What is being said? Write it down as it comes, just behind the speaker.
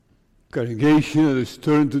Congregation, let's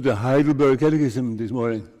turn to the Heidelberg Catechism this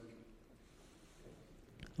morning.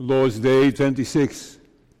 Lord's Day 26,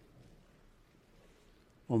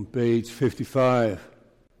 on page 55,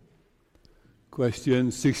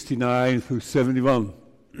 questions 69 through 71.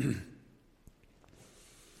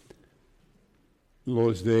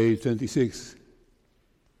 Lord's Day 26.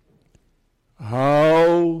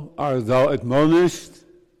 How art thou admonished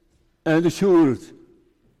and assured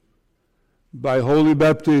by holy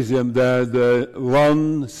baptism that the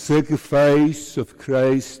one sacrifice of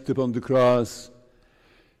Christ upon the cross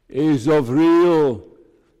is of real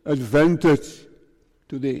advantage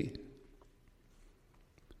to thee?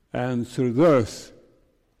 Answer thus,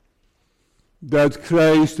 that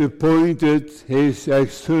Christ appointed his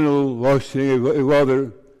external washing in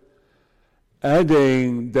water,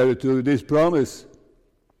 adding thereto this promise,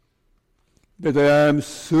 that I am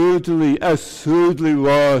certainly, as certainly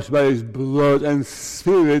washed by his blood and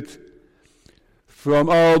spirit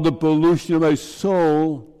from all the pollution of my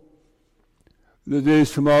soul, that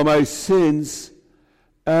is, from all my sins,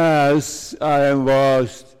 as I am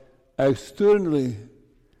washed externally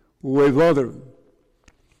with water,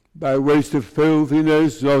 by which the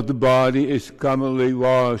filthiness of the body is commonly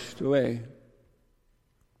washed away.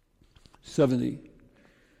 70.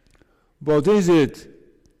 What is it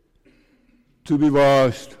to be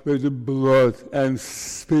washed with the blood and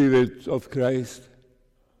spirit of Christ?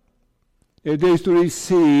 It is to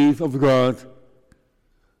receive of God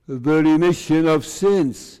the remission of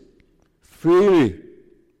sins freely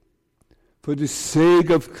for the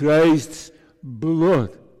sake of Christ's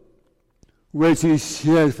blood, which he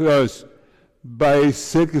shed for us by his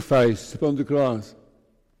sacrifice upon the cross,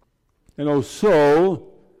 and also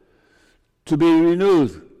to be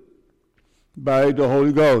renewed by the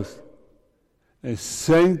Holy Ghost and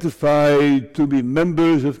sanctified to be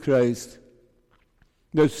members of Christ,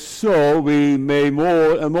 that so we may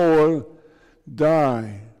more and more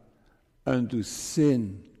die unto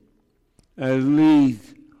sin and lead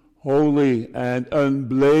holy and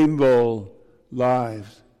unblameable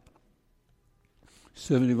lives.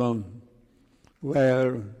 71.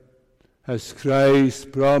 Where has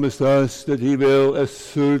Christ promised us that he will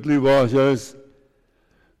assuredly wash us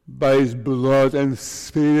by his blood and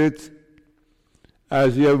spirit,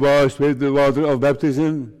 as we are washed with the water of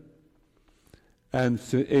baptism and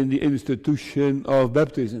in the institution of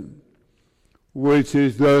baptism, which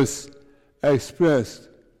is thus expressed,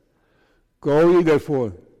 go ye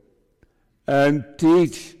therefore and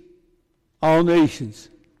teach all nations,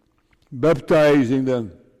 baptizing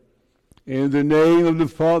them in the name of the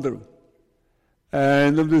Father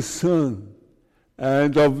and of the Son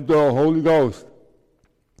and of the Holy Ghost.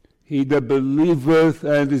 He that believeth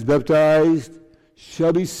and is baptized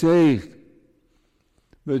shall be saved,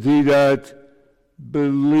 but he that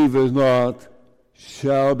believeth not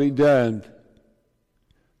shall be damned.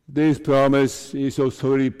 This promise is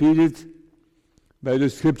also repeated by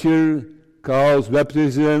the Scripture, calls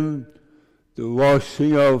baptism the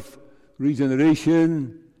washing of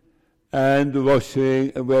regeneration and the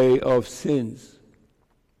washing away of sins.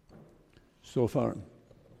 So far.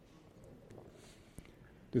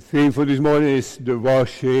 The theme for this morning is the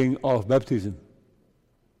washing of baptism.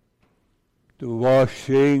 The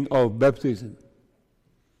washing of baptism.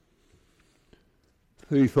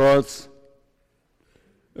 3 thoughts.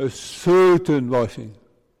 A certain washing.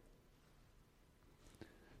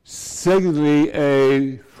 Secondly,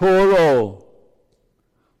 a thorough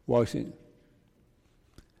washing.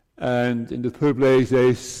 And in the third place,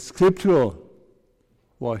 a scriptural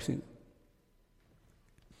washing.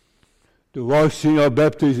 The washing of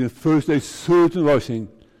baptism, first a certain washing.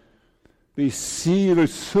 We see a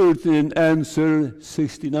certain in answer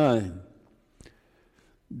 69.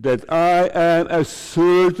 That I am as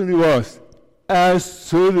certainly was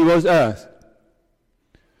asked.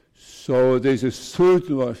 So there's a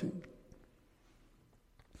certain washing.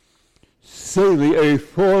 Secondly, a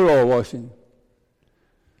thorough washing.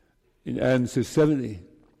 In answer 70,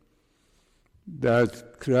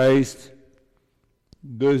 that Christ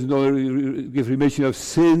does not give remission of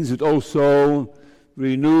sins, it also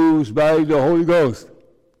renews by the Holy Ghost.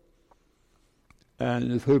 And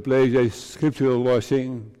in the third place, a scriptural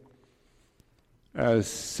washing, as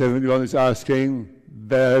 71 is asking,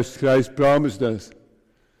 where has Christ promised us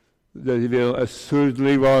that he will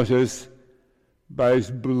assuredly wash us by his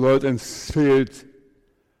blood and spirit,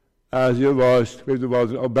 as you are washed with the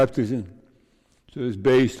water of baptism. So it's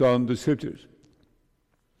based on the Scriptures.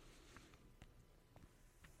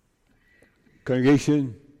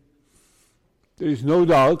 Congregation, there is no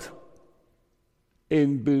doubt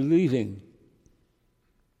in believing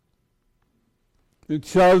The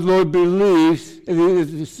child of the Lord believes,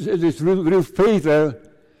 it is real faith there.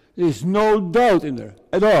 There's no doubt in there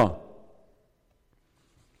at all.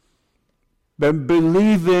 When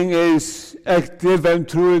believing is active and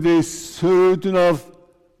true, it is certain of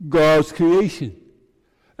God's creation,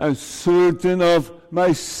 and certain of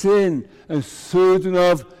my sin, and certain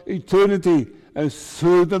of eternity, and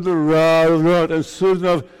certain of the wrath of God, and certain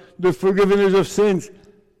of the forgiveness of sins.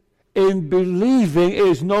 In believing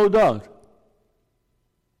is no doubt.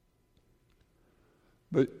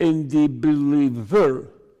 But in the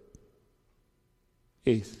believer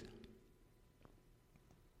is.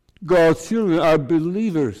 God's children are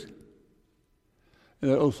believers.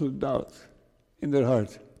 And there are also doubts in their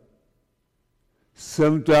heart.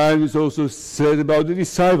 Sometimes it's also said about the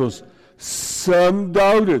disciples. Some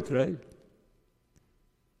doubted, right?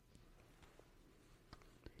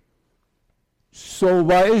 So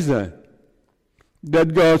why is that?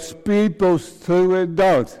 That God's people struggle with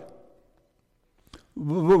doubt.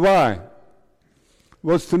 Why?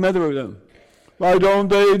 What's the matter with them? Why don't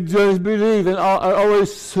they just believe and are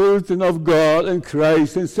always certain of God and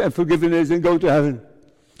Christ and forgiveness and go to heaven?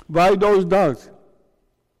 Why those doubts?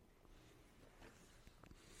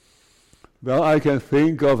 Well, I can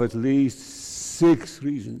think of at least 6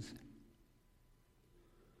 reasons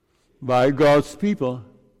why God's people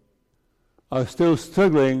are still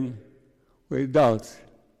struggling with doubts.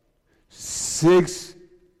 6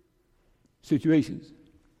 situations.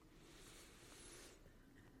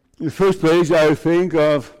 In the first place, I think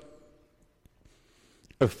of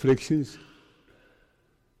afflictions,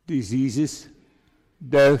 diseases,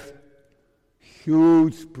 death,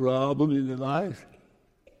 huge problems in their life.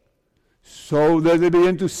 So that they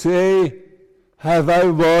begin to say, have I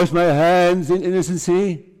washed my hands in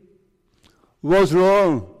innocency? What's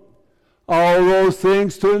wrong? All those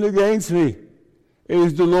things turn against me.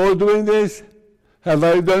 Is the Lord doing this? Have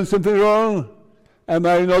I done something wrong? Am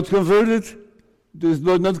I not converted? Does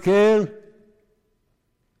Lord not care?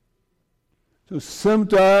 So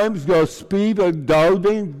sometimes God's people are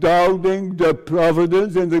doubting the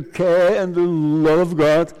providence and the care and the love of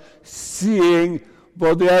God, seeing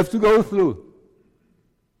what they have to go through.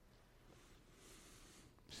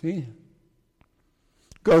 See?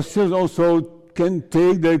 God's children also can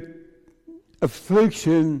take the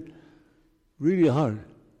affliction really hard.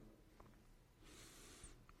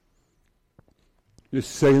 The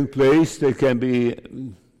second place, there can be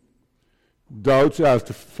doubts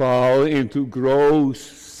after falling into gross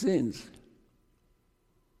sins.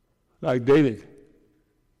 Like David.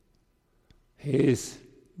 His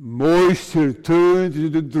moisture turned into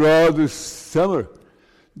the drought of the summer.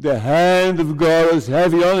 The hand of God was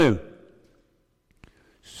heavy on him.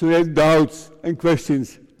 So he had doubts and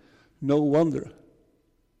questions. No wonder.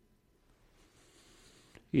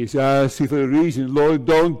 He's asking for a reason. Lord,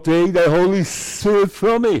 don't take thy Holy Spirit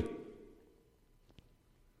from me.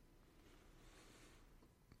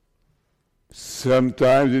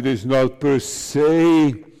 Sometimes it is not per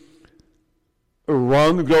se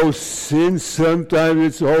one gross sin. Sometimes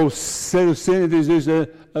it's a whole set of sin. It is just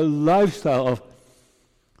a lifestyle of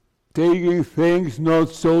taking things not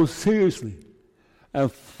so seriously and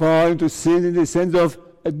falling to sin in the sense of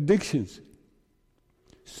addictions.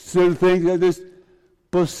 Certain things that is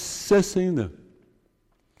possessing them.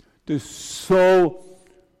 They're so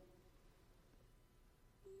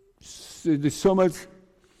much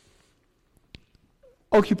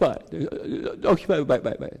occupied. Occupied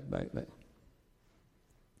by.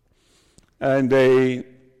 And they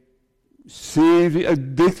seem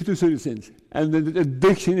addicted to certain sins. And the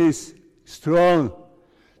addiction is strong.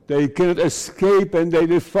 They cannot escape, and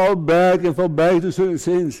they fall back to certain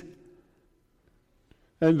sins.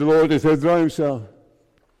 And the Lord is withdrawing himself.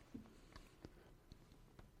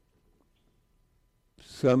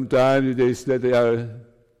 Sometimes it is that they are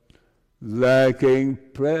lacking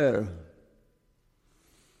prayer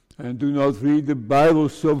and do not read the Bible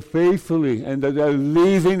so faithfully, and that they are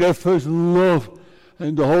leaving their first love,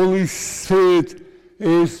 and the Holy Spirit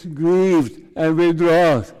is grieved and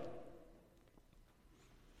withdraws.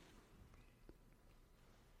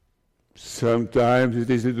 Sometimes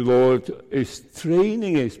it is that the Lord is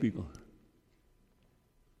training his people.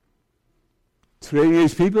 Training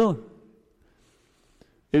his people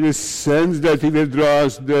in the sense that he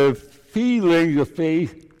withdraws the feelings of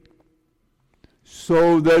faith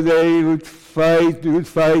so that they would fight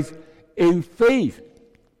in faith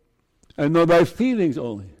and not by feelings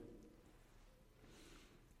only.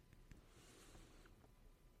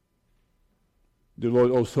 The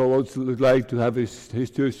Lord also would like to have his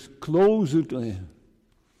church closer to him.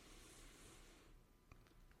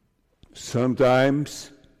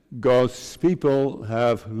 Sometimes God's people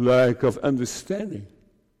have lack of understanding.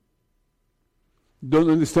 Don't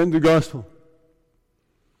understand the gospel.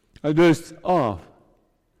 Are just off.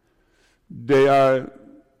 They are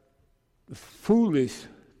foolish,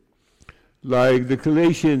 like the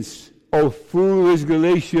Galatians. O foolish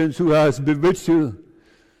Galatians, who has bewitched you,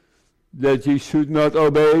 that ye should not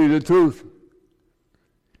obey the truth,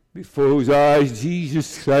 before whose eyes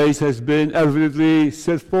Jesus Christ has been evidently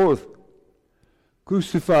set forth,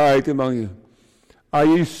 crucified among you. Are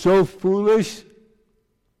ye so foolish,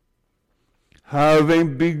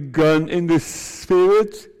 having begun in the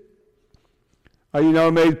Spirit? Are you now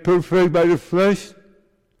made perfect by the flesh?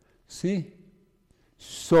 See?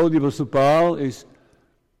 So the Apostle Paul is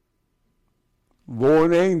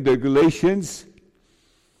warning the Galatians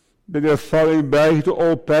that they're falling back to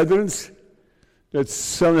old patterns, that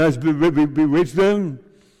someone has bewitched them,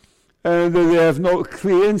 and that they have no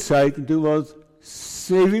clear insight into what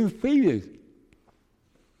saving faith is.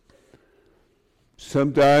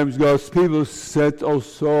 Sometimes God's people set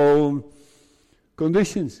also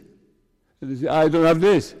conditions. And they say, I don't have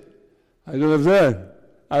this, I don't have that,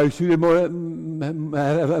 I should have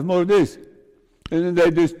more of this. And then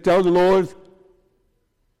they just tell the Lord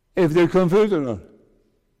if they're converted or not.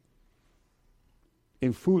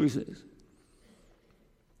 In foolishness.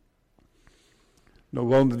 No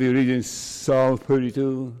wonder we read in Psalm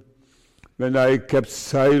 32, when I kept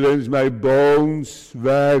silence, my bones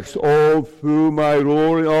waxed all through my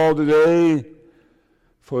roaring all the day.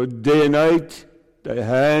 For day and night thy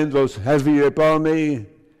hand was heavy upon me.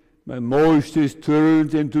 My moisture is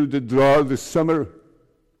turned into the drought of the summer.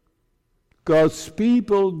 God's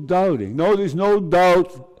people doubting. No, there's no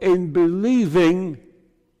doubt in believing.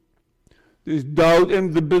 There's doubt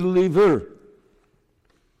in the believer.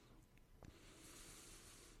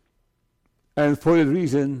 And for that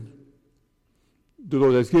reason, the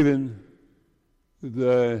Lord has given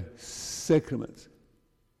the sacraments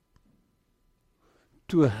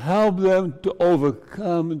to help them to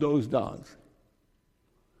overcome those doubts,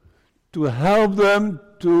 to help them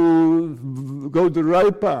to go the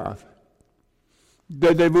right path,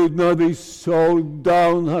 that they would not be so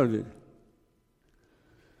downhearted.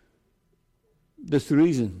 That's the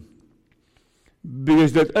reason.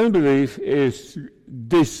 Because that unbelief is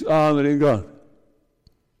dishonoring God.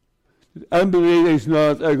 Unbelief is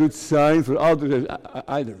not a good sign for others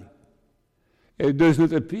either. It does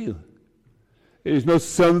not appeal. It is not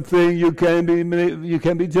something you can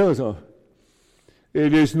be jealous of.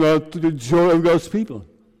 It is not the joy of God's people.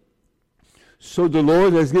 So the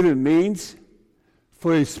Lord has given means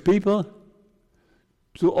for His people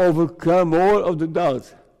to overcome more of the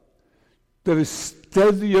doubt. There is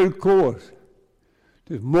steadier course.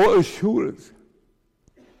 There's more assurance.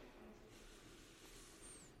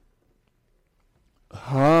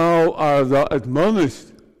 How are thou admonished?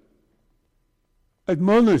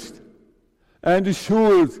 Admonished and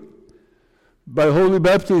assured by holy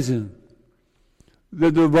baptism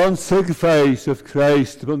that the one sacrifice of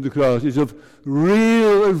Christ upon the cross is of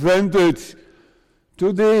real advantage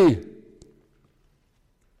to thee.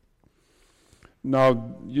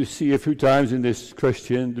 Now, you see a few times in this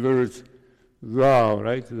question the words thou,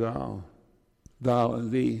 right? Thou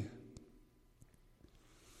and thee.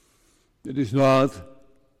 It is not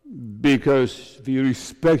because we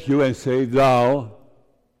respect you and say thou.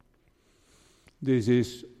 This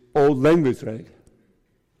is old language, right?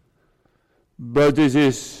 But this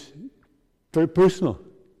is very personal.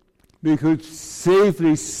 We could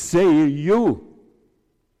safely say you.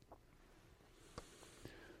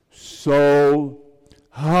 So,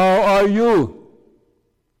 how are you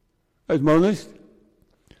admonished?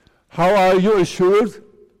 How are you assured?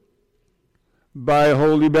 By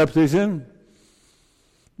holy baptism.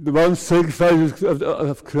 The one sacrifice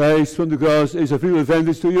of Christ from the cross is of real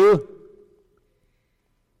advantage to you.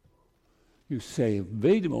 You say,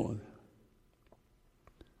 wait a moment.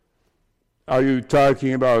 Are you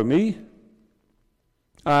talking about me?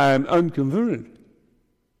 I'm unconverted.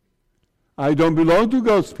 I don't belong to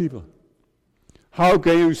God's people. How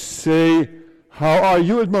can you say, how are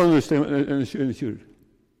you admonished and assured?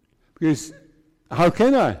 Because how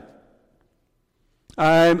can I?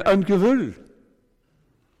 I'm unconverted.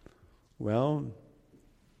 Well,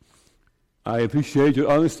 I appreciate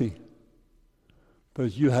your honesty,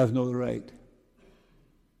 but you have no right.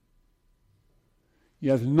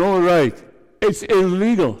 You have no right. It's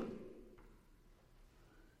illegal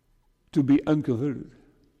to be unconverted.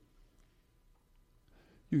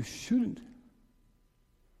 You shouldn't.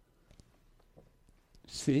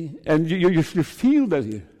 See? And you feel that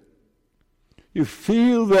here. You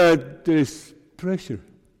feel that there is pressure.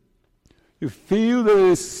 You feel there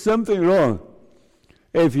is something wrong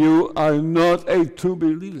if you are not a true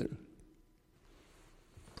believer.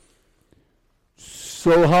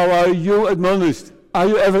 So how are you admonished? Are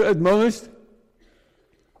you ever admonished?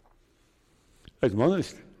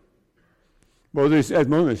 Admonished. What is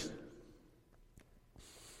admonished?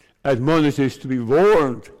 Admonished is to be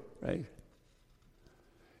warned, right?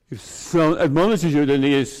 If someone admonishes you, then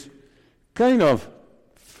he is kind of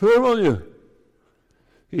firm on you.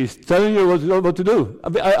 He's telling you what to do.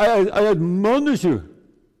 I admonish you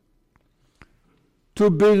to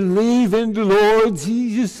believe in the Lord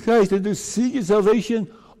Jesus Christ and to seek your salvation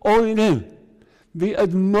only in Him. We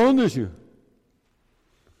admonish you.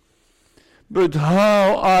 But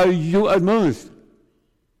how are you admonished?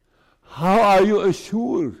 How are you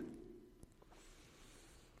assured?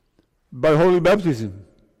 By holy baptism.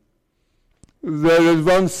 That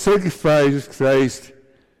one sacrifice of Christ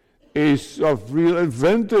is of real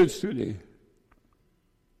advantage today.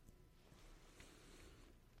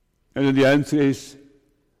 And then the answer is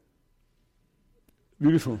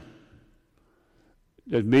beautiful.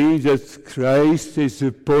 That means that Christ is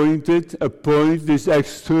appointed this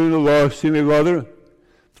external washing with water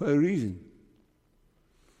for a reason.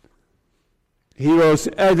 He was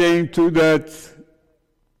adding to that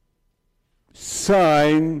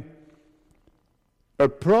sign a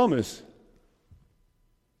promise.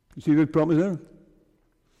 You see that promise there?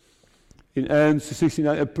 In answer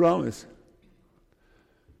 69, a promise.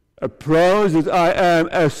 A promise that I am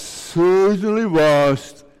as certainly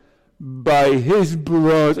washed by His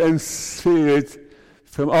blood and Spirit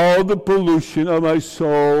from all the pollution of my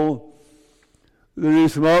soul, that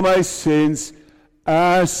is from all my sins,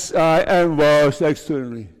 as I am washed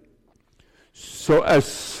externally. So as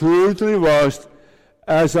certainly washed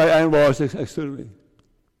as I am washed externally.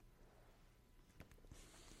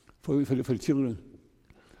 For the children,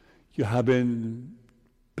 you have been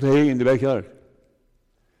playing in the backyard.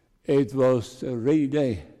 It was a rainy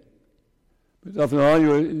day, but often on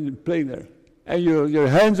you're playing there, and your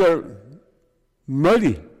hands are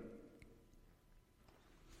muddy.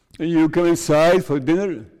 And you come inside for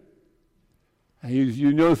dinner, and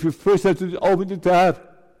you know if you first have to open the tap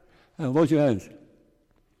and wash your hands.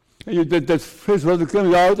 And that first water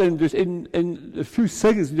comes out, and just in a few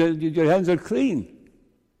seconds your hands are clean.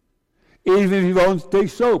 Even if you won't take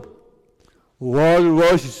soap. Water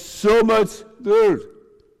washes so much dirt.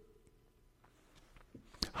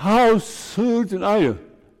 How certain are you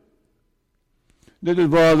that the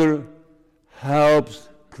water helps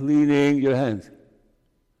cleaning your hands?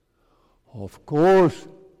 Of course,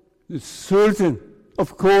 it's certain.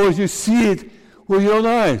 Of course, you see it with your own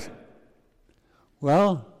eyes.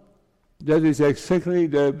 Well, that is exactly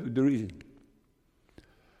the reason.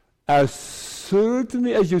 As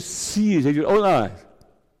certainly as you see it with your own eyes,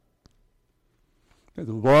 that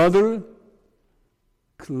the water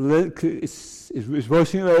is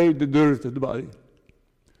washing away the dirt of the body,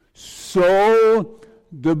 so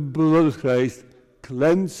the blood of Christ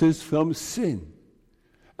cleanses from sin.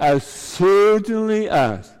 As certainly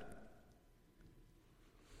as.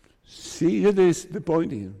 See, that is the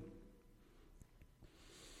point here.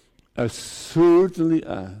 As certainly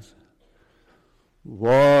as.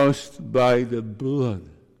 Washed by the blood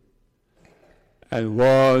and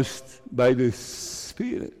washed by the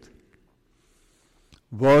Spirit.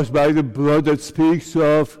 Washed by the blood that speaks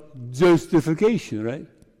of justification, right?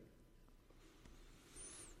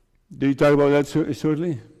 Did you talk about that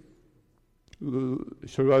shortly? A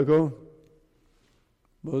short while ago?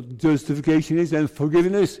 What justification is and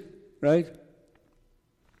forgiveness, right?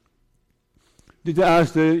 Did I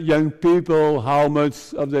ask the young people how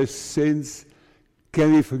much of their sins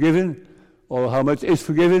can be forgiven, or how much is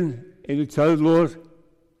forgiven in the child of the Lord?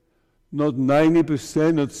 Not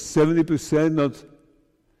 90%, not 70%, not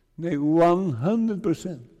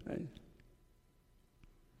 100%. Right?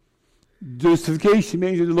 Justification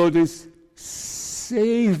means that the Lord is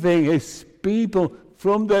saving His people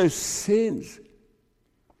from their sins.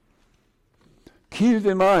 Keep it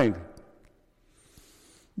in mind.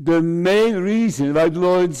 The main reason why the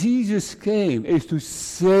Lord Jesus came is to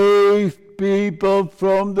save people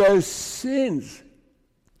from their sins.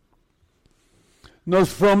 Not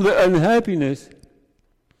from the unhappiness,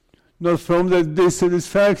 not from the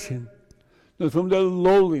dissatisfaction, not from the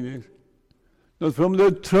loneliness, not from the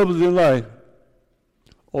troubles in life,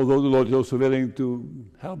 although the Lord is also willing to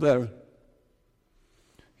help there.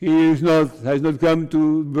 He has not come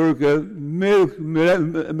to work a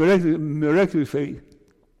miraculous faith,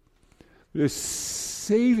 but a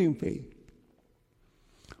saving faith.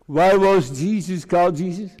 Why was Jesus called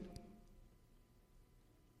Jesus?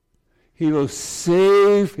 He will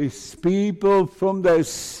save his people from their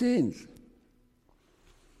sins.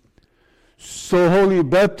 So holy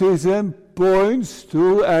baptism points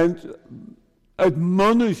to and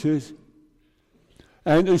admonishes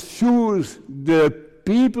and assures the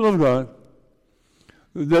people of God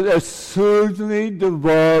that as certainly the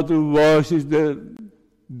water washes the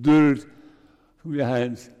dirt from your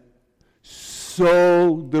hands,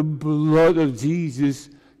 so the blood of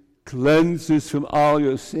Jesus cleanses from all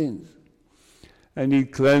your sins. And he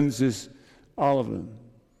cleanses all of them.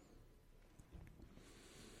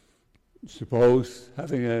 Suppose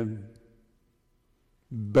having a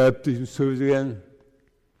baptism service again,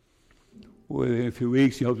 within a few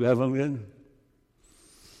weeks you hope to have one again.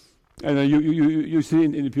 And then you sit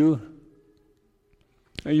in the pew,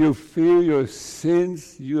 and you feel your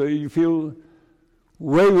sins, you feel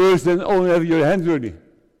way worse than only having your hands dirty.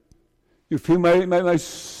 You feel my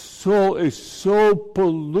soul is so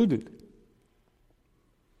polluted.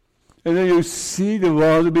 And then you see the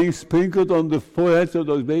water being sprinkled on the foreheads of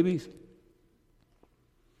those babies.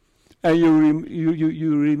 And you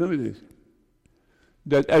remember this,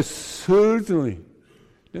 that as certainly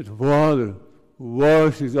that water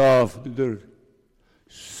washes off the dirt,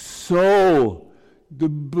 so the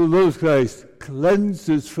blood of Christ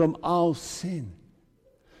cleanses from all sin.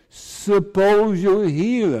 Suppose you're a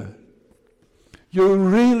healer. You're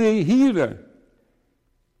really a healer.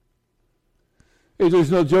 It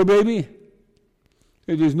is not your baby.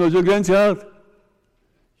 It is not your grandchild.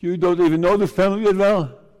 You don't even know the family as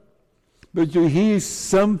well. But you hear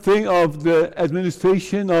something of the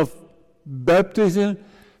administration of baptism,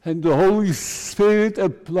 and the Holy Spirit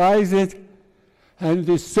applies it, and it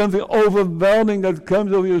is something overwhelming that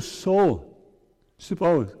comes over your soul.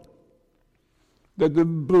 Suppose that the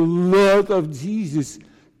blood of Jesus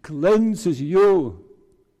cleanses you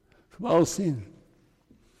from all sin.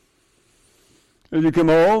 And you come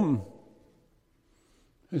home,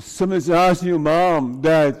 and someone's asking you, Mom,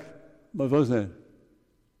 Dad, what was that?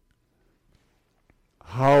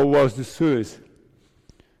 How was the service?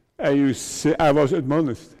 And you say, I was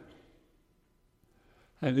admonished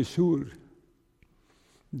and assured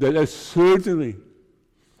that as certainly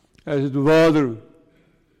as the water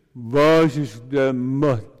washes the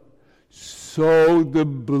mud, so the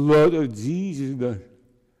blood of Jesus does.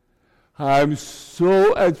 I'm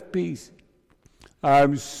so at peace.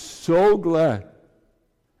 I'm so glad.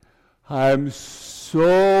 I'm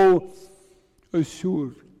so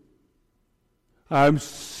assured. I'm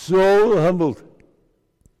so humbled.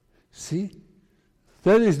 See,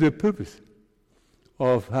 that is the purpose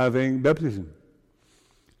of having baptism.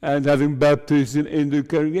 And having baptism in the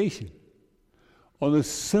congregation on a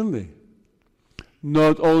Sunday.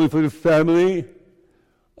 Not only for the family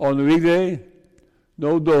on a weekday.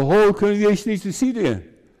 No, the whole congregation needs to see it again.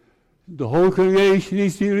 The whole congregation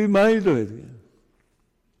needs to be reminded of it again.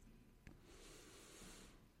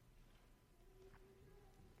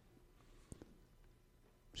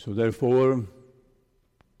 So therefore,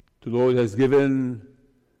 the Lord has given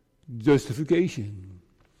justification.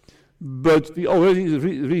 But we already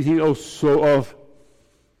read here also of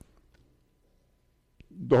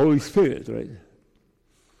the Holy Spirit, right?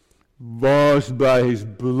 Washed by his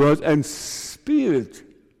blood and spirit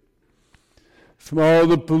from all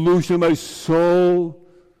the pollution of my soul,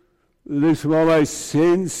 lives from all my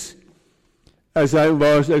sins, as I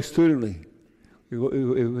was externally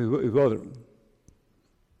with water.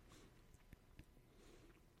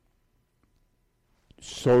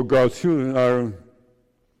 So God's children are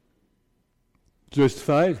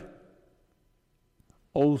justified,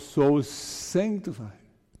 also sanctified.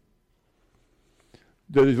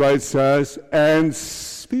 That is why it says, and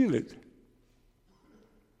spirit.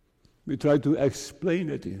 We try to explain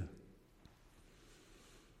it here.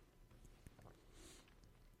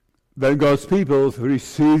 When God's people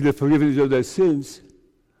receive the forgiveness of their sins,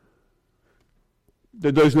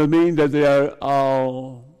 that does not mean that they are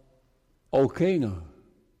all okay now.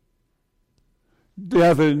 They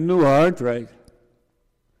have a new heart, right?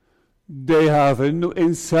 They have a new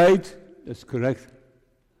insight, that's correct.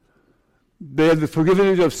 They have the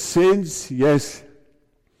forgiveness of sins, yes.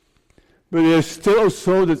 But there's still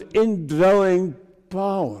also that indwelling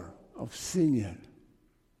power of sin yet.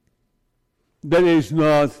 That is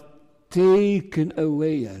not taken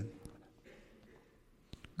away yet.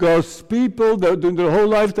 God's people that during their whole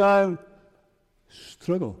lifetime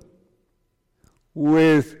struggle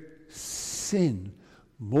with sin,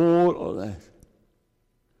 more or less.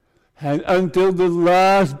 And until the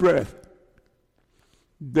last breath,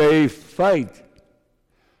 they fight,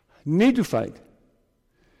 need to fight,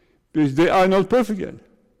 because they are not perfect yet.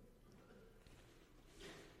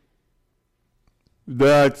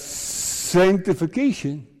 that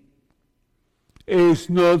sanctification is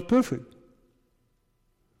not perfect.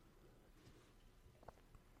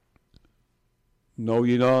 Know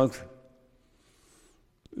ye not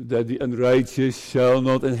that the unrighteous shall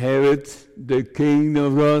not inherit the kingdom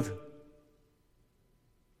of God?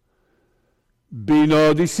 Be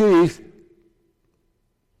not deceived.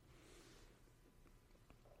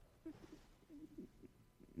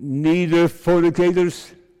 Neither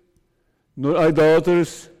fornicators, nor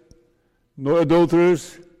idolaters, nor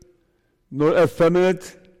adulterers, nor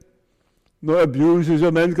effeminate, nor abusers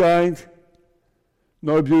of mankind,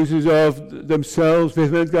 nor abusers of themselves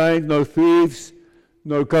with mankind, nor thieves,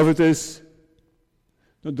 nor covetous,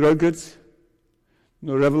 nor drunkards,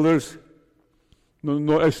 nor revelers,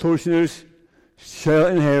 nor extortioners shall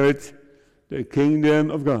inherit the kingdom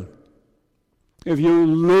of God. If you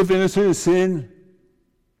live in a certain sin,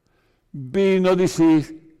 be not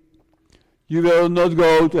deceived. You will not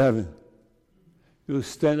go to heaven. You will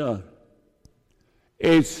stand on.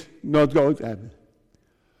 It's not going to happen.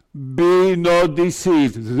 Be not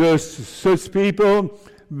deceived. Such people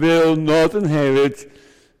will not inherit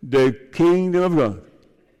the kingdom of God.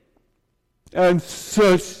 And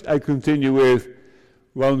such, I continue with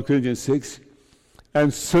 1 Corinthians 6,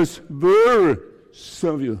 and such were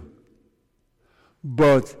some of you,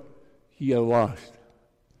 but ye are washed.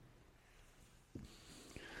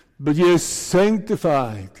 But ye are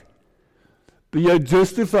sanctified, but ye are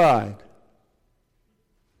justified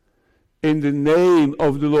in the name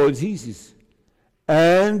of the Lord Jesus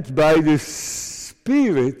and by the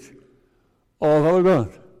Spirit of our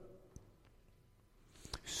God.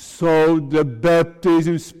 So the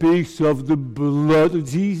baptism speaks of the blood of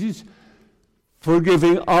Jesus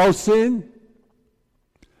forgiving all sin,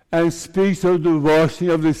 and speaks of the washing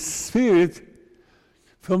of the Spirit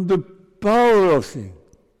from the power of sin.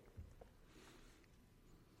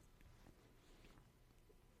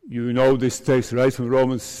 You know this text, right, from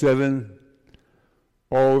Romans 7.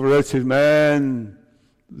 O wretched man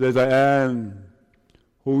that I am,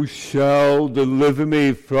 who shall deliver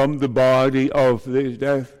me from the body of this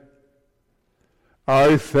death?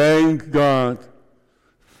 I thank God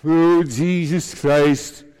through Jesus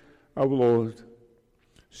Christ our Lord.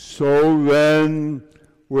 So then,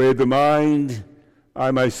 with the mind, I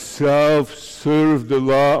myself serve the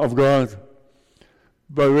law of God,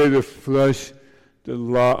 but with the flesh, the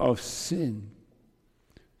law of sin.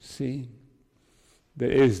 See,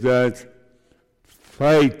 there is that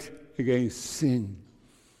fight against sin.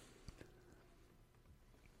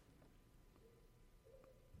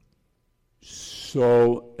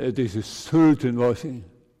 So it is a certain washing.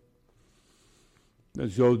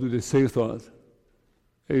 Let's go to the second thought.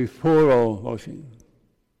 A thorough washing.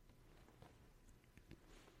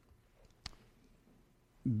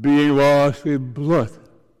 Being washed with blood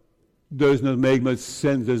does not make much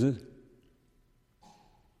sense, does it?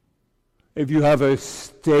 If you have a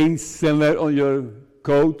stain somewhere on your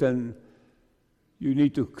coat and you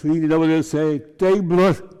need to clean it up, they'll say, take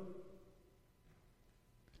blood.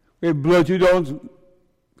 With blood you don't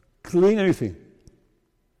clean anything.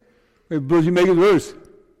 With blood you make it worse.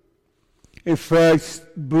 In fact,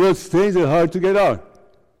 blood stains are hard to get out.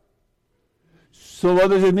 So what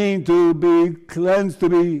does it mean to be cleansed, to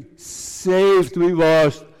be saved, to be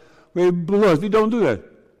washed with blood? We don't do that.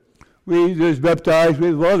 We just baptize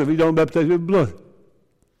with water. We don't baptize with blood.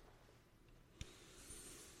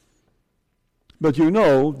 But you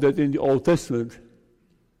know that in the Old Testament,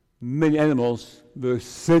 many animals were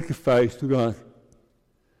sacrificed to God,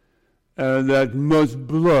 and that much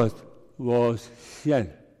blood was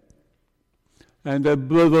shed. And that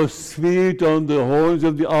blood was smeared on the horns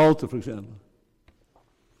of the altar, for example.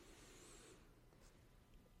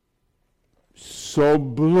 So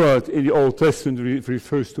blood in the Old Testament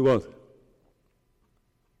refers to what?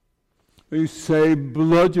 When you say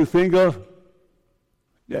blood, you think of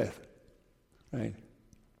death, right?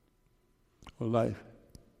 Or life.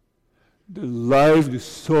 The life, the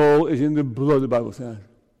soul is in the blood, the Bible says.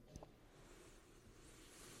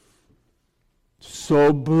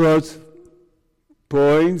 So blood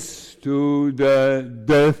points to the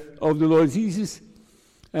death of the Lord Jesus,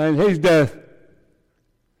 and his death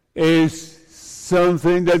is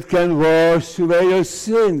something that can wash away your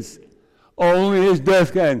sins. Only his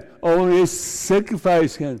death can. Only his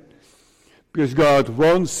sacrifice can. Because God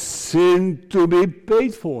wants sin to be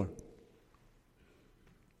paid for.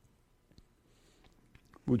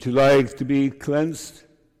 Would you like to be cleansed?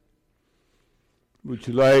 Would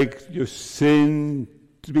you like your sin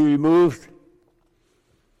to be removed?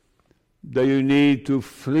 Then you need to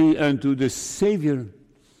flee unto the Savior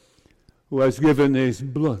who has given his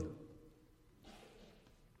blood.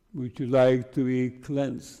 would you like to be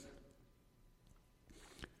cleansed?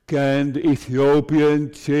 Can the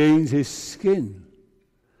Ethiopian change his skin?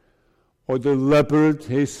 Or the leopard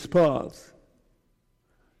his spots?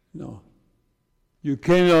 No. You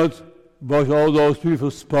cannot wash all those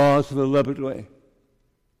beautiful spots of the leopard away.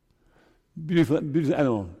 Beautiful, beautiful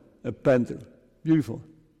animal, a panther, beautiful.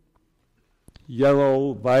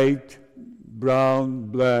 Yellow, white, brown,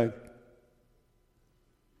 black.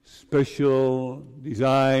 Special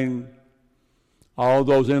design. All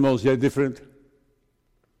those animals, they're different.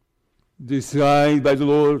 Designed by the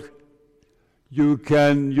Lord. You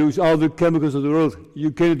can use all the chemicals of the world.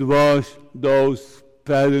 You cannot wash those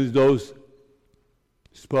patterns, those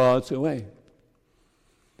spots away.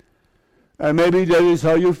 And maybe that is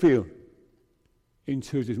how you feel in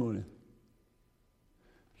church this morning.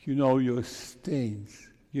 You know your stains.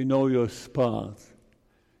 You know your spots.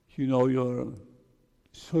 You know your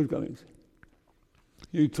shortcomings.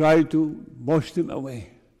 You try to wash them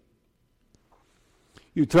away.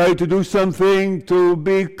 You try to do something to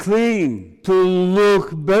be clean, to look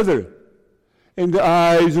better in the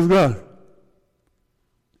eyes of God.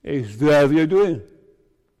 Is that what you're doing?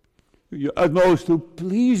 Your utmost to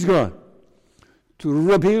please God, to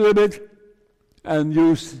rub here a bit and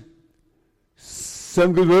use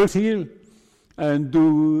some good words here and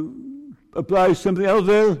to apply something else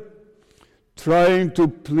there, trying to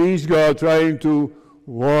please God, trying to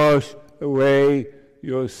wash away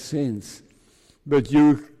your sins. But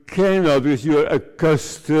you cannot because you are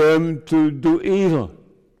accustomed to do evil.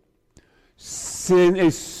 Sin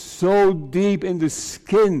is so deep in the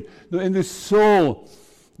skin, in the soul,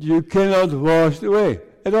 you cannot wash it away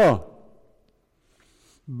at all.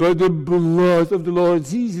 But the blood of the Lord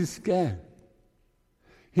Jesus can.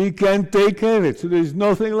 He can take care of it, so there's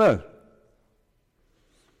nothing left.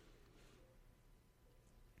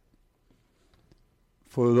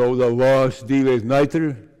 For thou that wash thee with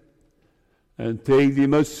nitre, and take thee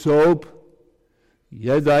much soap,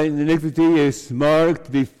 yet thine iniquity is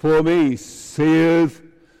marked before me, saith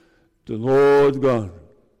the Lord God.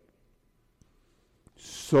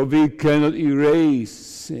 So we cannot erase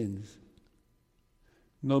sins,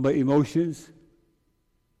 not by emotions.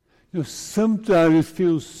 You know, sometimes it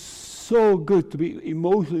feels so good to be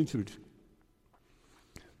emotionally in church.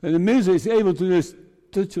 And the minister is able to just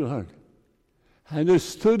touch your heart and just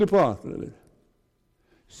stir the pot a little bit.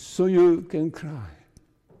 So you can cry.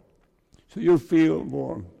 So you feel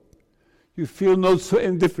warm. You feel not so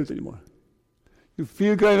indifferent anymore. You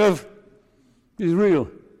feel kind of, it's real.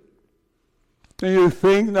 And you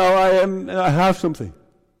think, now I have something.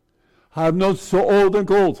 I'm not so old and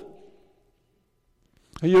cold.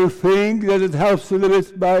 And you think that it helps a little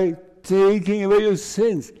bit by taking away your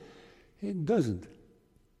sins. It doesn't.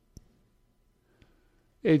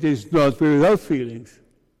 It is not without feelings.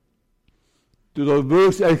 To the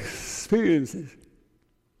worst experiences.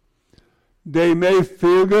 They may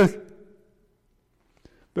feel good,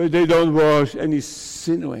 but they don't wash any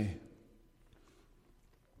sin away.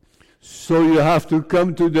 So you have to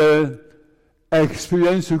come to the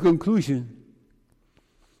experiential conclusion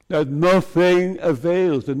that nothing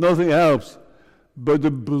avails, that nothing helps but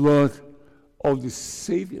the blood of the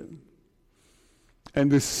Savior and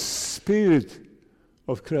the Spirit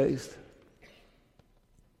of Christ.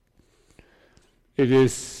 It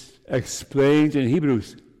is explained in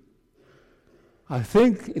Hebrews. I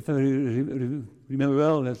think, if I remember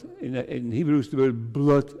well, that in Hebrews the word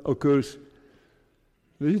blood occurs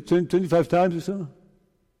 25 times or so.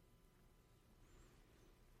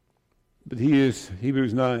 But here is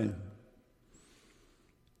Hebrews 9.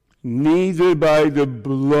 Neither by the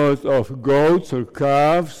blood of goats or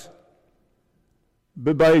calves,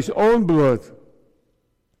 but by his own blood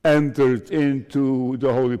entered into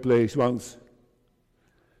the holy place once,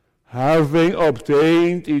 having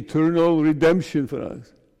obtained eternal redemption for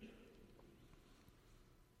us.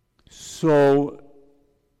 So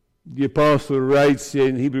the apostle writes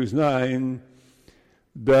in Hebrews 9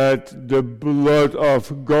 that the blood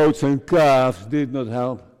of goats and calves did not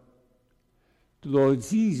help. The Lord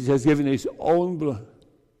Jesus has given his own blood,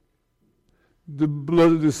 the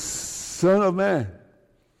blood of the Son of Man.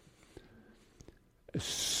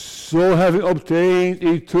 So having obtained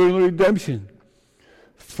eternal redemption,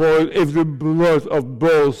 for if the blood of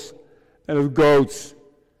bulls and of goats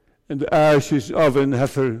and the ashes of an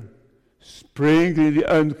heifer, sprinkling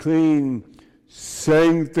the unclean,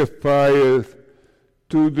 sanctifieth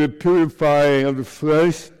to the purifying of the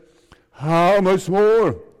flesh, how much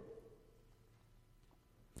more?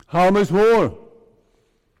 How much more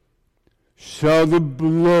shall the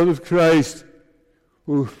blood of Christ,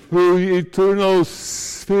 who through the eternal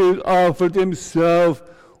Spirit offered himself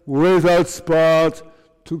without spot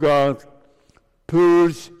to God.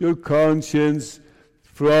 Purge your conscience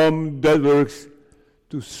from dead works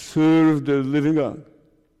to serve the living God.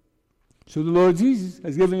 So the Lord Jesus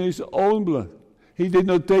has given his own blood. He did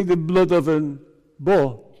not take the blood of a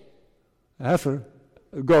bull, a heifer,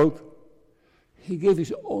 a goat. He gave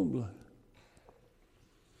his own blood.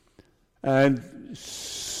 And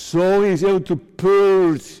so he is able to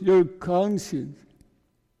purge your conscience,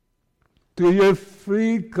 to your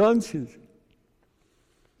free conscience.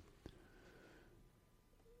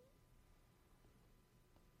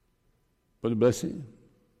 What a blessing.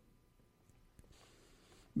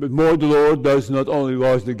 But more, the Lord does not only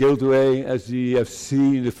wash the guilt away, as we have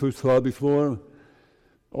seen in the first thought before,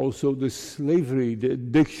 also the slavery, the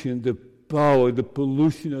addiction, the power, the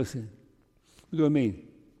pollution of sin. What do I mean?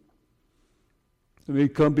 I mean,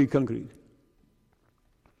 it can't be concrete.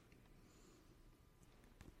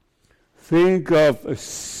 Think of a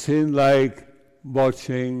sin like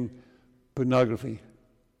watching pornography.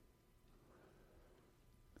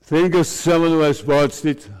 Think of someone who has watched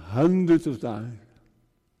it hundreds of times.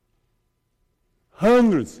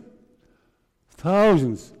 Hundreds,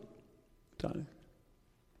 thousands of times.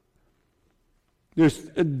 They're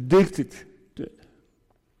addicted to it.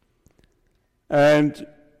 And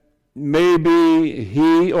maybe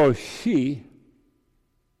he or she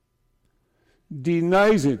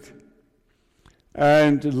denies it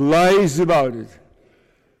and lies about it.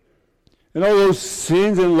 And all those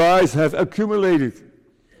sins and lies have accumulated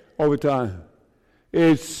over time.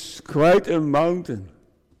 It's quite a mountain.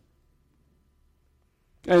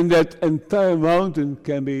 And that entire mountain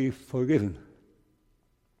can be forgiven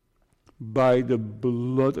by the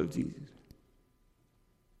blood of Jesus.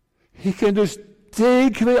 He can just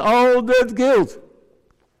take away all that guilt.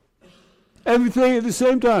 Everything at the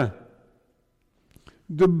same time.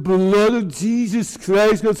 The blood of Jesus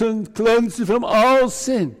Christ will cleanse you from all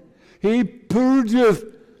sin. He purges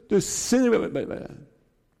the sin.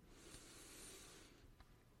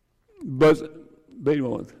 But wait a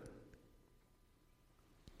moment.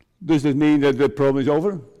 Does it mean that the problem is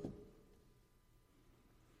over?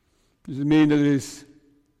 Does it mean that there is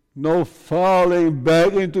no falling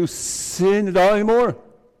back into sin at all anymore?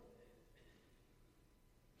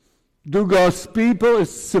 Do God's people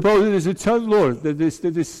suppose it is a child of the Lord, that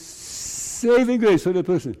is saving grace for the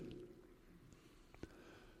person?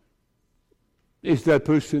 Is that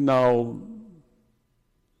person now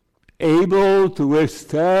able to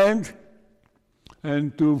withstand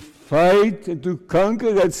and to fight and to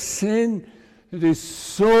conquer that sin that is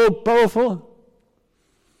so powerful?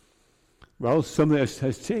 Well, something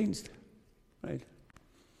has changed, right?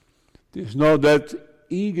 There's not that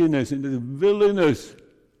eagerness and that willingness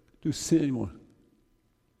to sin anymore.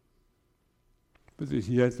 But there's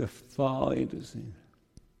yet a fall into sin.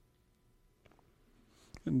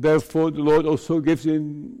 And therefore the Lord also gives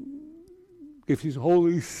his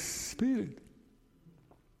Holy Spirit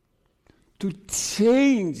to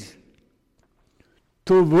change,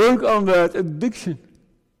 to work on that addiction.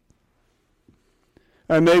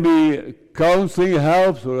 And maybe counseling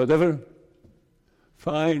helps or whatever.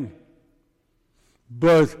 Fine.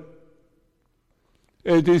 But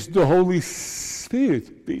it is the Holy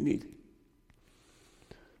Spirit we need.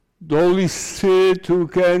 The Holy Spirit who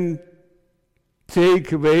can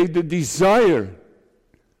take away the desire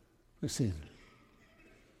for sin.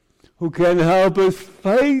 Who can help us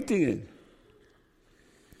fighting it.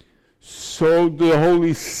 So the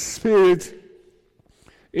Holy Spirit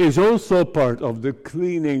is also part of the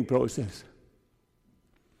cleaning process.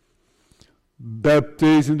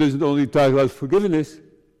 Baptism doesn't only talk about forgiveness,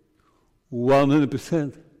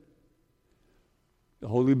 100%. The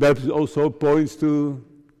Holy Baptism also points to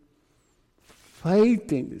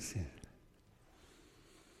fighting the sin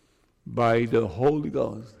by the Holy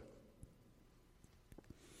Ghost.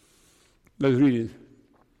 Let's read it.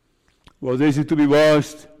 What is it to be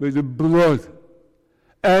washed with the blood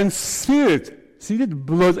and Spirit? See that?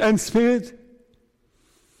 Blood and Spirit.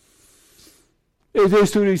 It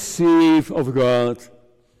is to receive of God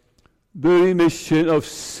the remission of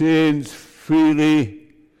sins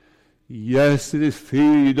freely. Yes, it is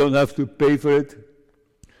free. You don't have to pay for it.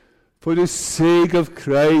 For the sake of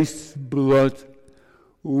Christ's blood,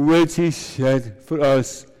 which he shed for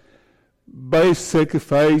us by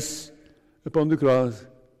sacrifice upon the cross.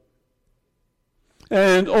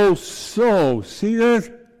 And also, see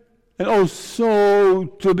that? And also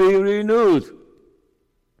to be renewed.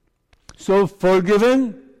 So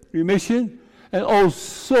forgiven, remission, and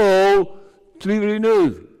also to be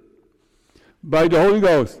renewed by the Holy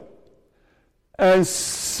Ghost. And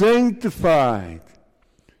sanctified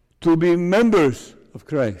to be members of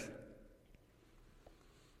Christ.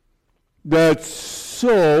 That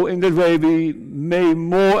so, in that way, we may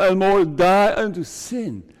more and more die unto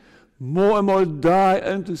sin, more and more die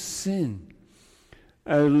unto sin,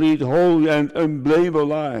 and lead holy and unblameable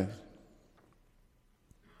lives.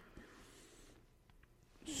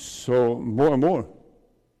 So, more and more.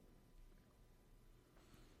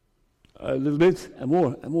 A little bit, and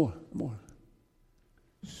more, and more, and more.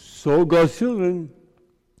 So God's children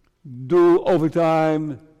do over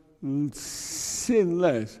time sin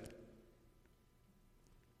less.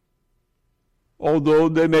 Although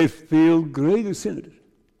they may feel greater sinners,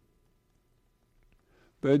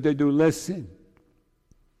 but they do less sin.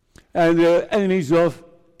 And they're enemies of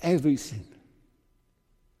every sin.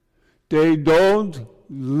 They don't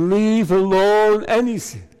leave alone any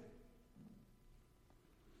sin.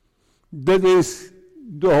 That is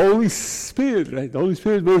the Holy Spirit, right? The Holy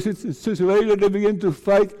Spirit works in such a way that they begin to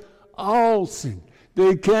fight all sin.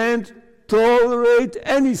 They can't tolerate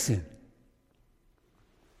any sin.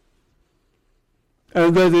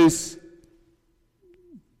 And that is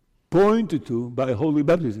pointed to by holy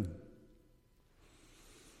baptism.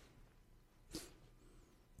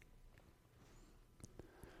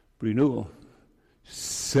 Renewal,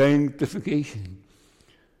 sanctification.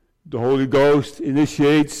 The Holy Ghost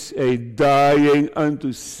initiates a dying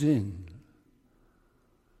unto sin.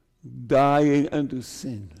 Dying unto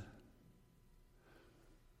sin.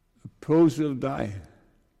 A process of dying.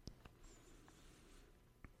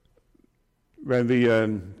 When we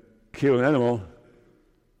kill an animal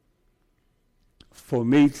for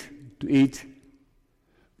meat to eat,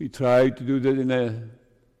 we try to do that in a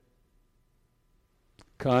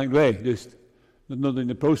kind way, just not in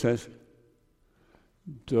the process.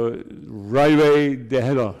 To right away the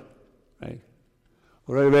head off, right?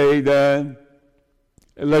 Right away the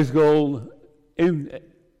electrical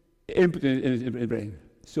input in the brain,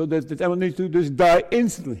 so that the animal needs to just die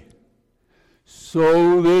instantly.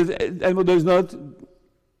 So the animal does not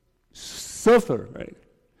suffer, right?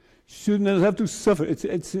 Should not have to suffer.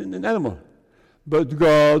 It's an animal, but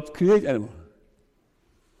God created animal.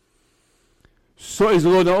 So is the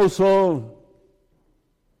Lord also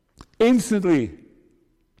instantly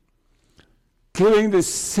killing the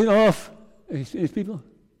sin off his people?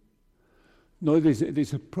 No, it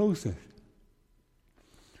is a process.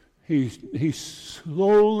 He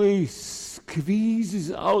slowly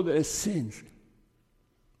squeezes out their sins.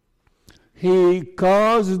 He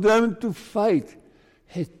causes them to fight.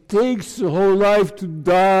 He takes the whole life to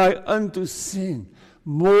die unto sin,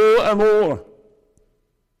 more and more.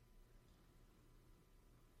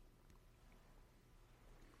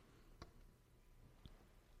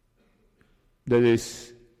 That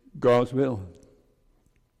is God's will.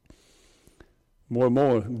 More and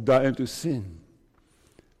more die into sin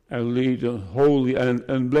and lead a holy and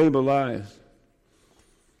unblameable lives.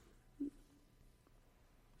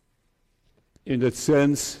 In that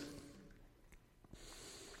sense,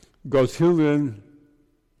 God's children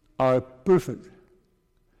are perfect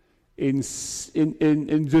in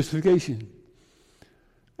justification,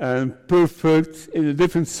 and perfect in a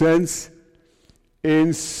different sense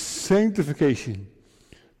in sanctification.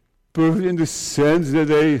 Perfect in the sense that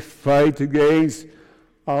they fight against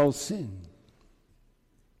all sin.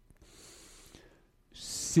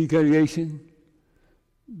 Segregation,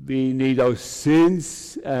 we need our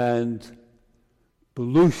sins and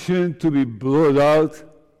pollution to be blotted out,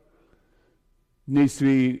 needs to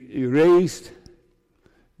be erased,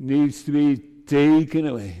 needs to be taken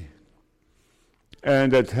away.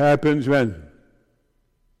 And that happens when?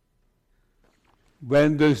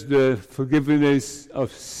 When does the forgiveness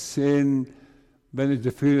of sin, when is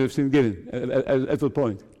the forgiveness of sin given? At what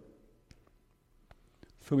point?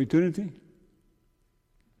 From eternity?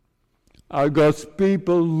 Are God's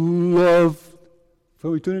people loved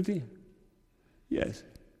from eternity? Yes.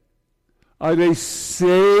 Are they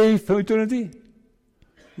saved from eternity?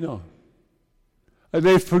 No. Are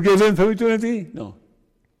they forgiven from eternity? No.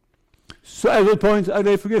 So at what point are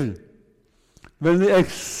they forgiven? When they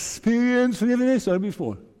experience forgiveness or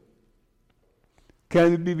before?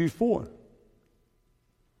 Can it be before?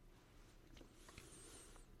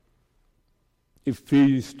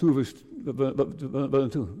 Ephesians 2, verse 1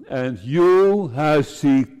 and 2. And you has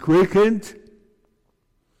he quickened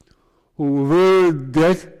who were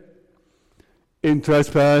dead in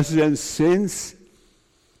trespasses and sins,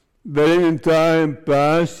 wherein in time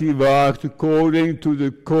past he walked according to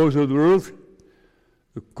the course of the world,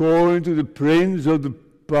 according to the prince of the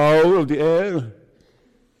power of the air.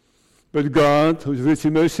 But God, who is rich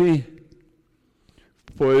in mercy,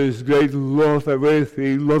 for his great love wherewith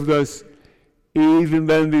he loved us, even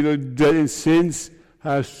when we were dead in sins,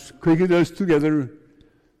 has quickened us together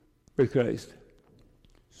with Christ.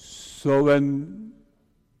 So when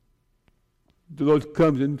the Lord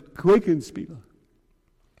comes and quickens people,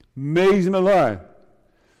 makes them alive,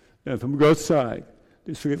 and from God's side,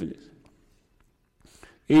 there's forgiveness.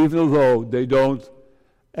 Even though they don't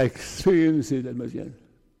experience it that much yet.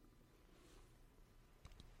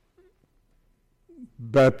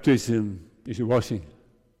 Baptism is a washing.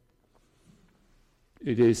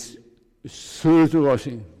 It is a spiritual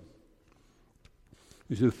washing.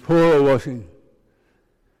 It's a thorough washing.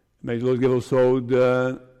 May the Lord give also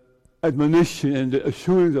the admonition and the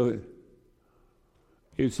assurance of it.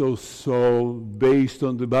 It's also based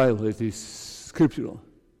on the Bible. It is scriptural.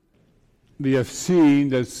 We have seen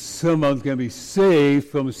that someone can be saved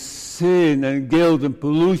from sin and guilt and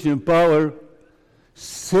pollution and power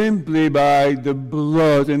simply by the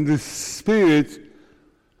blood and the Spirit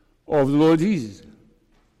of the Lord Jesus.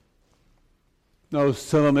 Now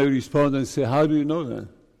someone may respond and say, how do you know that?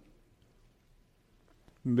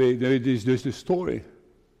 Maybe it is just a story.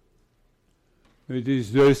 It is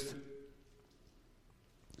just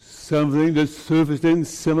something that surfaced in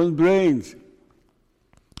someone's brains.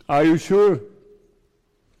 Are you sure?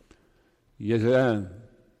 Yes, I am.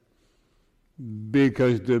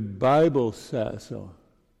 Because the Bible says so.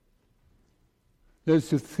 That's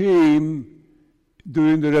the theme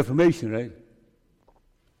during the Reformation, right?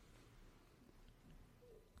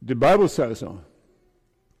 The Bible says so.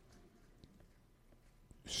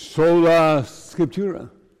 Sola Scriptura.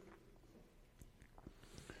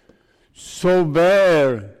 So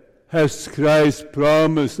where has Christ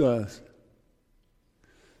promised us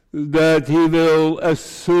that he will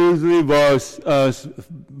assuredly wash us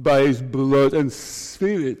by his blood and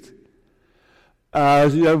Spirit,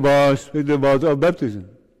 as we are washed with the water of baptism,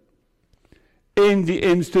 in the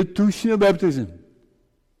institution of baptism,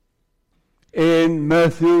 in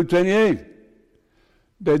Matthew 28,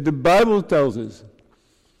 that the Bible tells us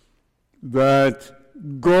that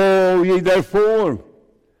go ye therefore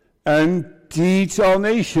and teach all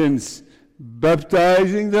nations,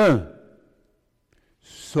 baptizing them.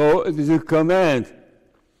 So it is a command.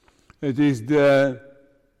 It is the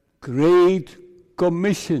Great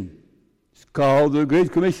Commission. It's called the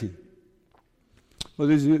Great Commission. What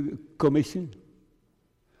is a commission?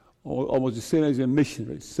 Almost the same as a mission.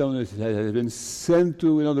 Right? Someone has been sent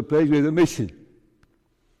to another place with a mission,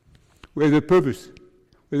 with a purpose,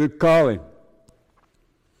 with a calling.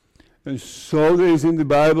 And so there is in the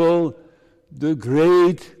Bible the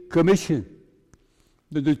Great Commission,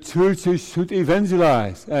 that the churches should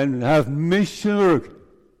evangelize and have mission work.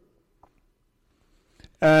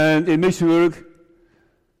 And in mission work,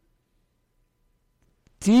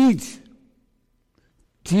 teach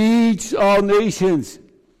all nations.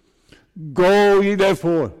 Go ye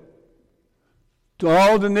therefore to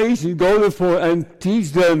all the nations, go therefore and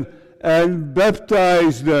teach them and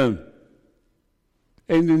baptize them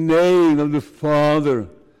in the name of the Father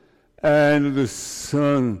and of the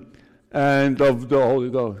Son and of the Holy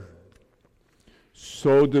Ghost.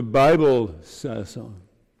 So the Bible says so.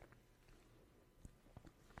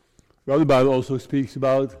 Well, the Bible also speaks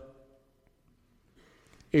about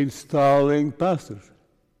installing pastors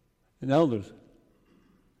and elders.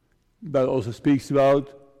 The Bible also speaks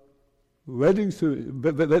about wedding services.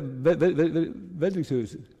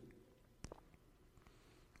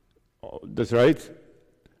 Oh, that's right.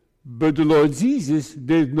 But the Lord Jesus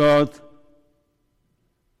did not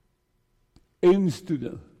institute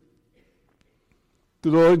them. The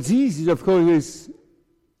Lord Jesus, of course, is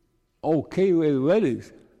okay with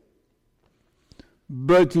weddings.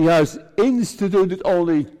 But he has instituted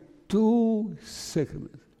only 2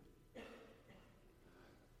 sacraments.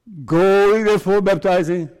 Going therefore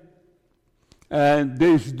baptizing, and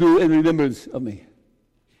this do in remembrance of me.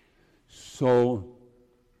 So,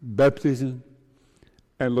 baptism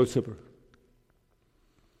and Lord's Supper.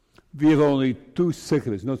 We have only 2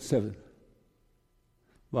 sacraments, not 7.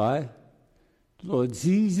 Why? The Lord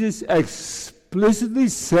Jesus explicitly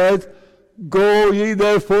said, go ye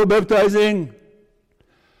therefore baptizing,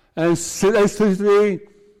 and said explicitly,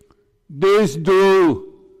 this do.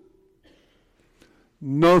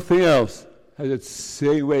 Nothing else has the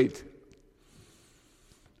same weight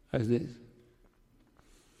as this.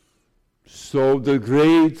 So the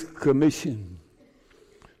Great Commission,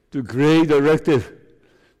 the great directive,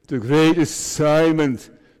 the great assignment,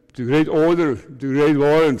 the great order, the great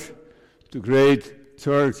warrant, the great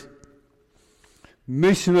church.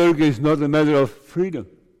 Mission work is not a matter of freedom.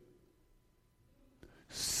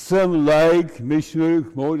 Some like mission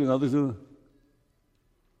work more than others do.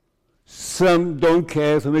 Some don't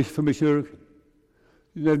care for mission work.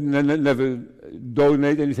 never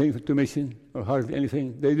donate anything to mission or hardly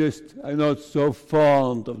anything. They just are not so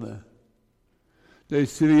fond of that. They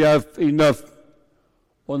still have enough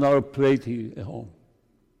on our plate here at home.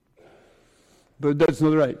 But that's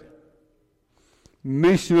not right.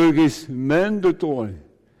 Mission work is mandatory.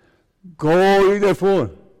 Go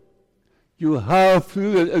therefore. You have to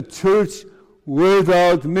do that. A church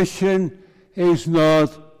without mission is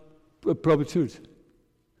not a proper church.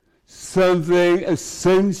 Something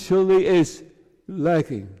essentially is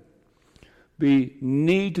lacking. We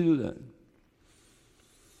need to do that.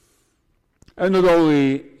 And not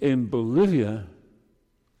only in Bolivia,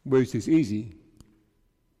 which is easy,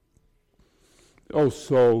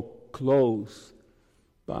 also close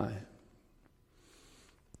by.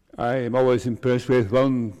 I am always impressed with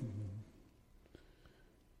 1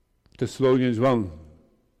 Thessalonians 1.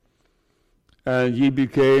 And ye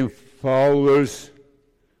became followers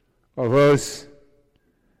of us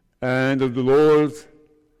and of the Lord,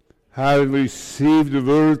 having received the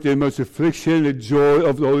word in much affliction, the joy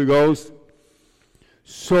of the Holy Ghost,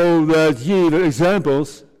 so that ye were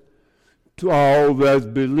examples to all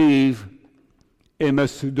that believe in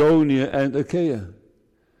Macedonia and Achaia.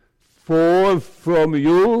 For from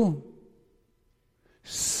you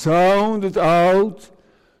sounded out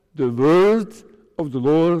the word of the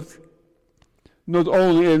Lord, not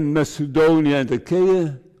only in Macedonia and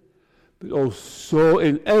Achaia, but also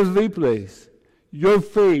in every place. Your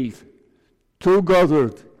faith to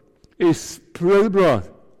God is spread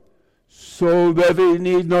abroad, so that we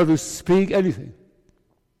need not to speak anything.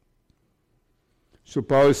 So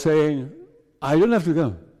Paul is saying, I don't have to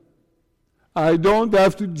come. I don't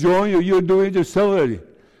have to join you. You're doing it yourself already.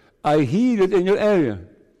 I hear it in your area.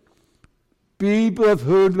 People have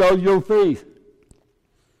heard about your faith.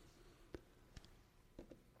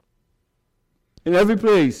 In every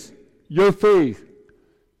place, your faith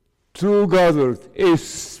through God is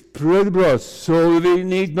spread abroad, so we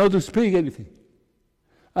need not to speak anything.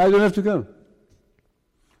 I don't have to come.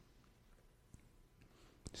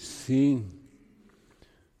 See,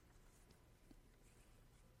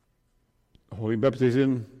 holy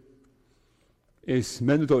baptism is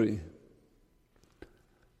mandatory.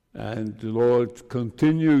 And the Lord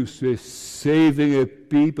continues with saving a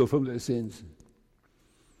people from their sins.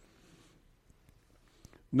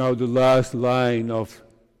 Now the last line of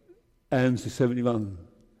answer 71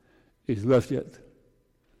 is left yet.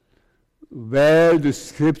 Where the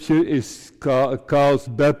scripture is calls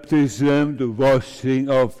baptism the washing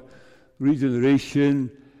of regeneration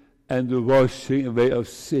and the washing away of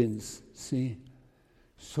sins. See?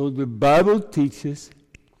 So the Bible teaches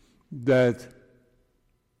that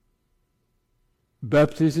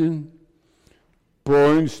baptism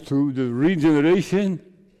points to the regeneration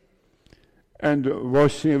and the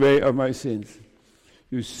washing away of my sins.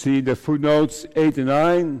 You see the footnotes 8 and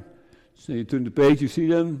 9. So you turn the page, you see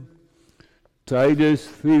them. Titus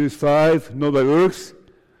 3 verse 5, not by works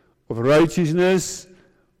of righteousness,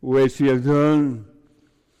 which we have done,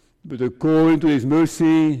 but according to his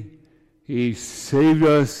mercy, he saved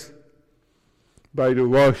us by the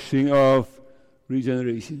washing of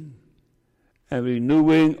regeneration and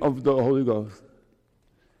renewing of the Holy Ghost.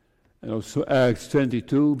 And also Acts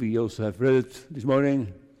 22, we also have read it this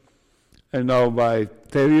morning. And now by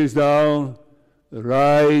tear down,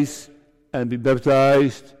 rise and be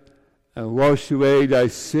baptized and wash away thy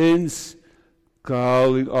sins,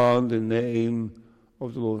 calling on the name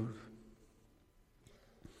of the Lord.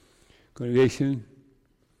 Congregation,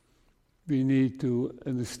 we need to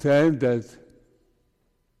understand that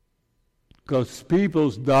God's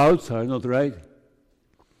people's doubts are not right.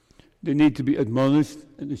 They need to be admonished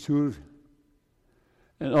and assured.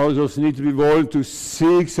 And also need to be willing to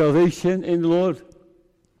seek salvation in the Lord.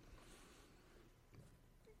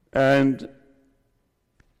 And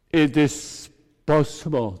it is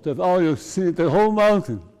possible to have all your sin, the whole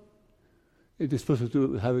mountain, it is possible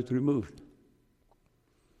to have it removed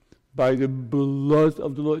by the blood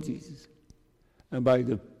of the Lord Jesus and by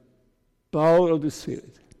the power of the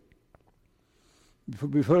Spirit.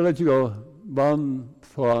 Before I let you go, one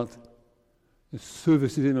thought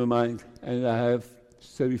surfaces in my mind, and I have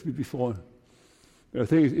said it before, but I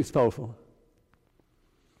think it's powerful.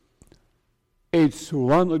 It's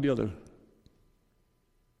one or the other.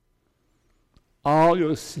 All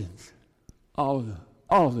your sins, all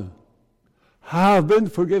of them, have been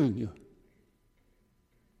forgiven you.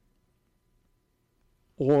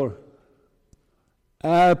 Or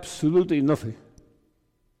absolutely nothing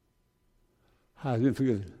has been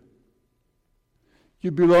forgiven. You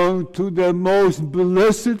belong to the most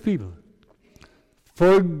blessed people.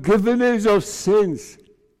 Forgiveness of sins.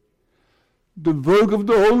 the work of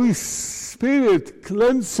the Holy Spirit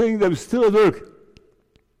cleansing them still at work.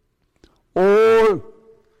 Or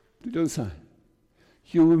to the other side,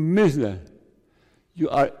 you will miss that. You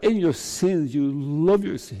are in your sins, you love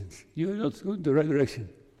your sins, you are not going the right direction.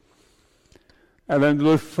 And when the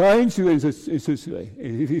Lord finds you in such a way,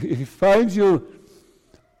 if He finds you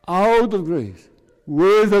out of grace,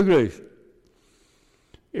 without grace,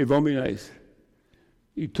 it won't be nice.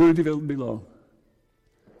 Eternity will be long.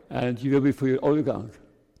 And you will be for your own account.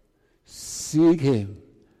 Seek Him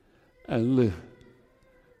and live.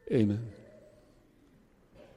 Amen.